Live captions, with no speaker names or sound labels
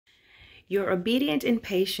You're obedient and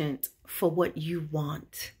patient for what you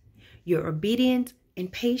want. You're obedient and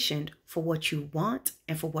patient for what you want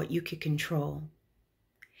and for what you can control.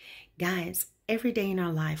 Guys, every day in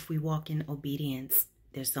our life, we walk in obedience.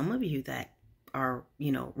 There's some of you that are,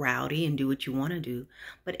 rowdy and do what you want to do.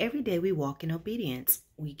 But every day we walk in obedience.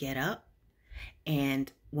 We get up, and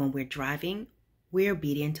when we're driving, we're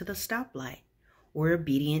obedient to the stoplight. We're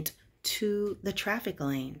obedient to the traffic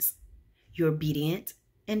lanes. You're obedient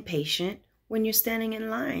and patient when you're standing in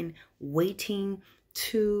line, waiting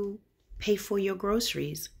to pay for your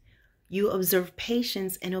groceries. You observe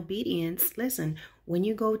patience and obedience. Listen, when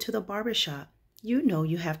you go to the barbershop, you know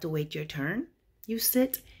you have to wait your turn. You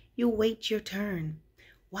sit, you wait your turn.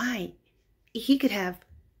 Why? He could have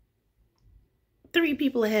 3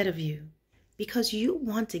 people ahead of you because you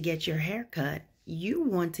want to get your hair cut. You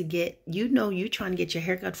want to get, you're trying to get your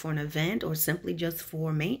hair cut for an event or simply just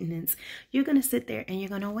for maintenance. You're going to sit there and you're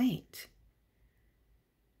going to wait.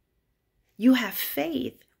 You have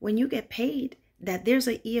faith when you get paid that there's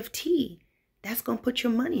an EFT that's going to put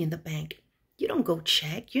your money in the bank. You don't go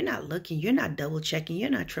check. You're not looking. You're not double checking. You're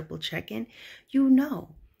not triple checking. You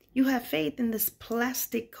know. You have faith in this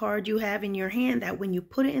plastic card you have in your hand that when you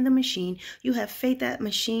put it in the machine, you have faith that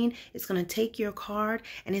machine is going to take your card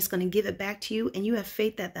and it's going to give it back to you. And you have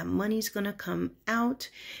faith that that money's going to come out.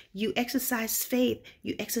 You exercise faith.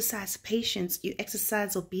 You exercise patience. You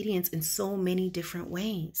exercise obedience in so many different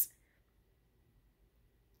ways.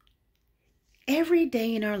 Every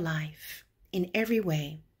day in our life, in every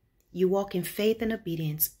way, you walk in faith and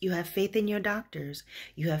obedience. You have faith in your doctors.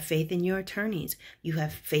 You have faith in your attorneys. You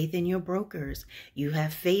have faith in your brokers. You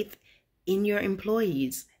have faith in your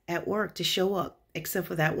employees at work to show up, except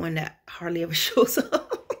for that one that hardly ever shows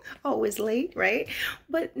up, always late, right?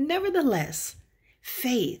 But nevertheless,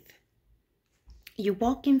 faith. You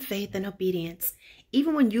walk in faith and obedience.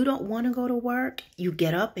 Even when you don't want to go to work, you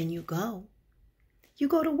get up and you go. You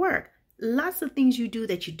go to work. Lots of things you do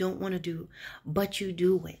that you don't want to do, but you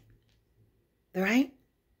do it. Right?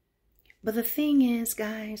 But the thing is,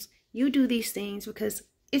 guys, you do these things because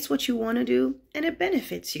it's what you want to do and it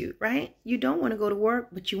benefits you, right? You don't want to go to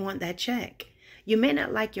work, but you want that check. You may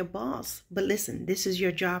not like your boss, but listen, this is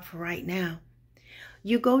your job for right now.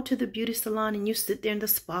 You go to the beauty salon and you sit there in the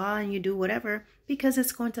spa and you do whatever because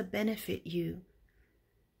it's going to benefit you.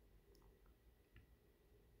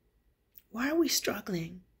 Why are we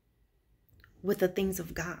struggling with the things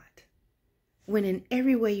of God when in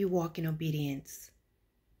every way you walk in obedience?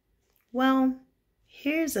 Well,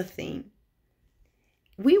 here's the thing.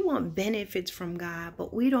 We want benefits from God,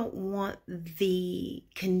 but we don't want the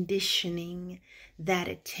conditioning that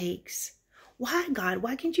it takes. Why, God?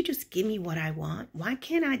 Why can't you just give me what I want? Why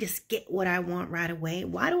can't I just get what I want right away?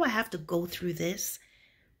 Why do I have to go through this?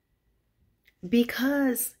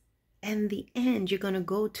 Because in the end, you're going to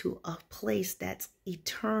go to a place that's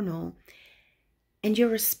eternal. And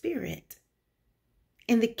you're a spirit.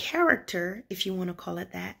 And the character, if you want to call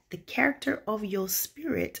it that, the character of your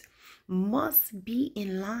spirit must be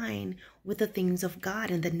in line with the things of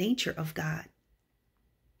God and the nature of God.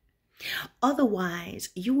 Otherwise,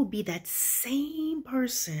 you will be that same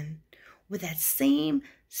person with that same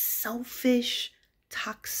selfish,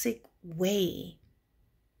 toxic way.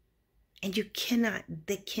 And there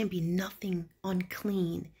can be nothing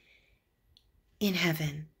unclean in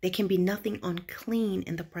heaven. There can be nothing unclean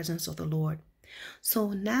in the presence of the Lord.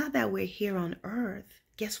 So now that we're here on earth,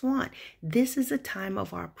 guess what? This is a time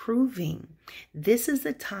of our proving. This is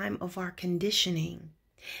a time of our conditioning.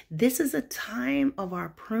 This is a time of our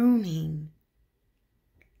pruning.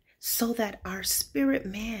 So that our spirit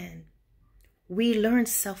man, we learn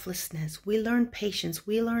selflessness, we learn patience,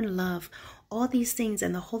 we learn love, all these things.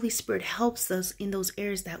 And the Holy Spirit helps us in those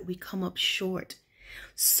areas that we come up short.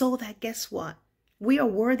 So that, guess what? We are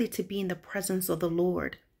worthy to be in the presence of the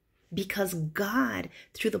Lord because God,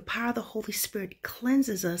 through the power of the Holy Spirit,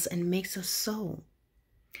 cleanses us and makes us so.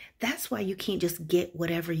 That's why you can't just get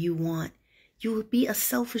whatever you want. You will be a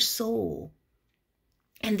selfish soul.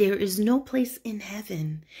 And there is no place in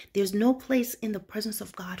heaven. There's no place in the presence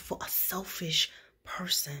of God for a selfish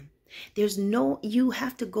person. You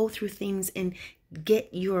have to go through things and get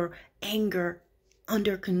your anger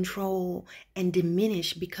under control and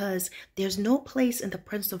diminish, because there's no place in the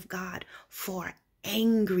presence of God for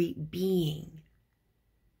angry being.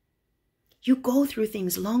 You go through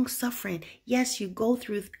things, long suffering. Yes, you go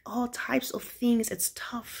through all types of things. It's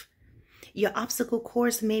tough. Your obstacle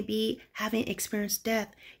course may be having experienced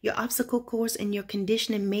death. Your obstacle course and your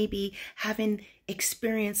conditioning may be having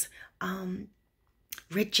experienced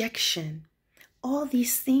rejection. All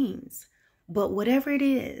these things. But whatever it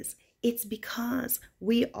is, It's because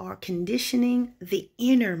we are conditioning the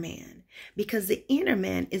inner man, because the inner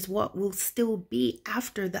man is what will still be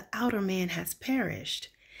after the outer man has perished.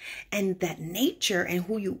 And that nature and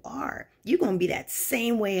who you are, you're going to be that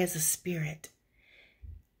same way as a spirit.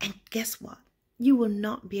 And guess what? You will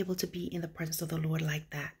not be able to be in the presence of the Lord like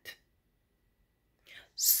that.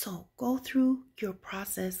 So go through your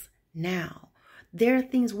process now. There are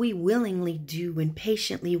things we willingly do and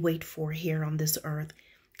patiently wait for here on this earth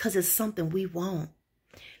because it's something we want.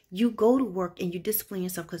 You go to work and you discipline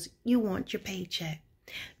yourself because you want your paycheck.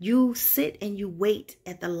 You sit and you wait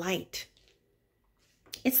at the light.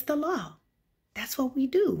 It's the law. That's what we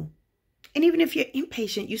do. And even if you're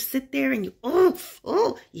impatient, you sit there and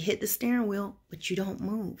you hit the steering wheel, but you don't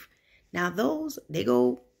move. Now those, they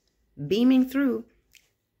go beaming through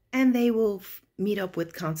and they will meet up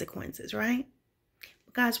with consequences, right?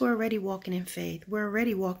 But guys, we're already walking in faith. We're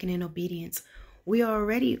already walking in obedience. We are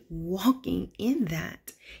already walking in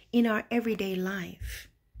that in our everyday life.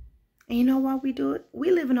 And you know why we do it?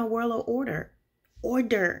 We live in a world of order.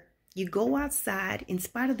 Order. You go outside, in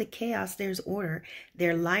spite of the chaos, there's order.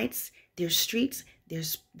 There are lights, there's streets,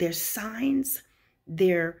 there's signs,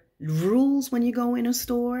 there are rules when you go in a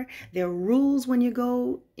store, there are rules when you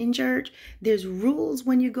go in church, there's rules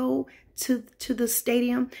when you go to the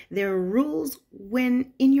stadium, there are rules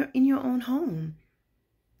when in your own home.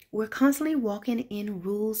 We're constantly walking in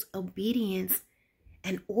rules, obedience,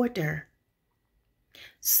 and order.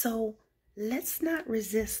 So let's not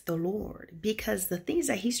resist the Lord, because the things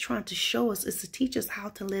that he's trying to show us is to teach us how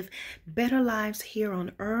to live better lives here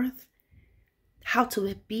on earth, how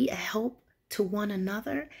to be a help to one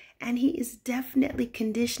another. And he is definitely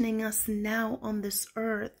conditioning us now on this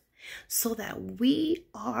earth so that we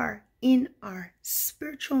are in our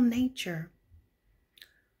spiritual nature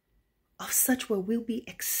of such where we'll be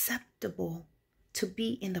acceptable to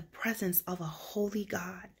be in the presence of a holy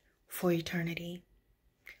God for eternity.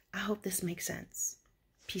 I hope this makes sense.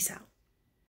 Peace out.